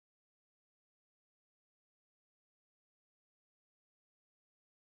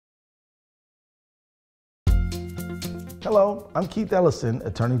Hello, I'm Keith Ellison,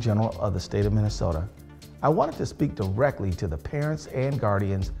 Attorney General of the state of Minnesota. I wanted to speak directly to the parents and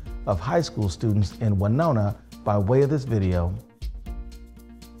guardians of high school students in Winona by way of this video.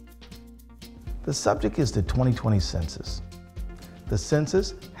 The subject is the 2020 census. The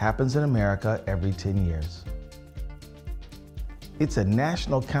census happens in America every 10 years. It's a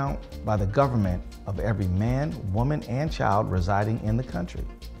national count by the government of every man, woman, and child residing in the country.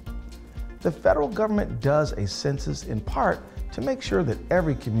 The federal government does a census in part to make sure that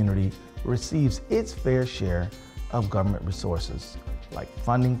every community receives its fair share of government resources, like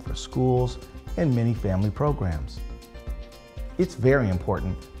funding for schools and many family programs. It's very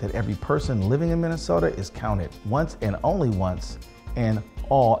important that every person living in Minnesota is counted once and only once, and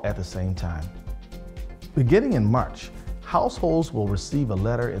all at the same time. Beginning in March, households will receive a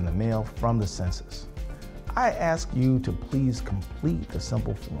letter in the mail from the census. I ask you to please complete the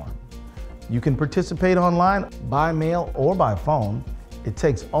simple form. You can participate online, by mail, or by phone. It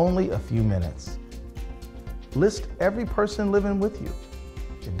takes only a few minutes. List every person living with you.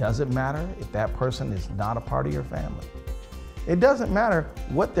 It doesn't matter if that person is not a part of your family. It doesn't matter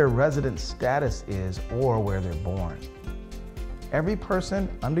what their resident status is or where they're born. Every person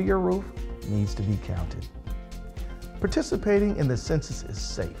under your roof needs to be counted. Participating in the census is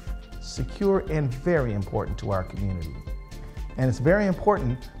safe, secure, and very important to our community. And it's very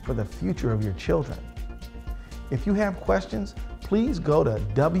important for the future of your children. If you have questions, please go to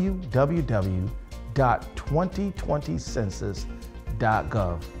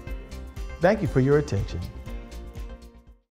www.2020census.gov. Thank you for your attention.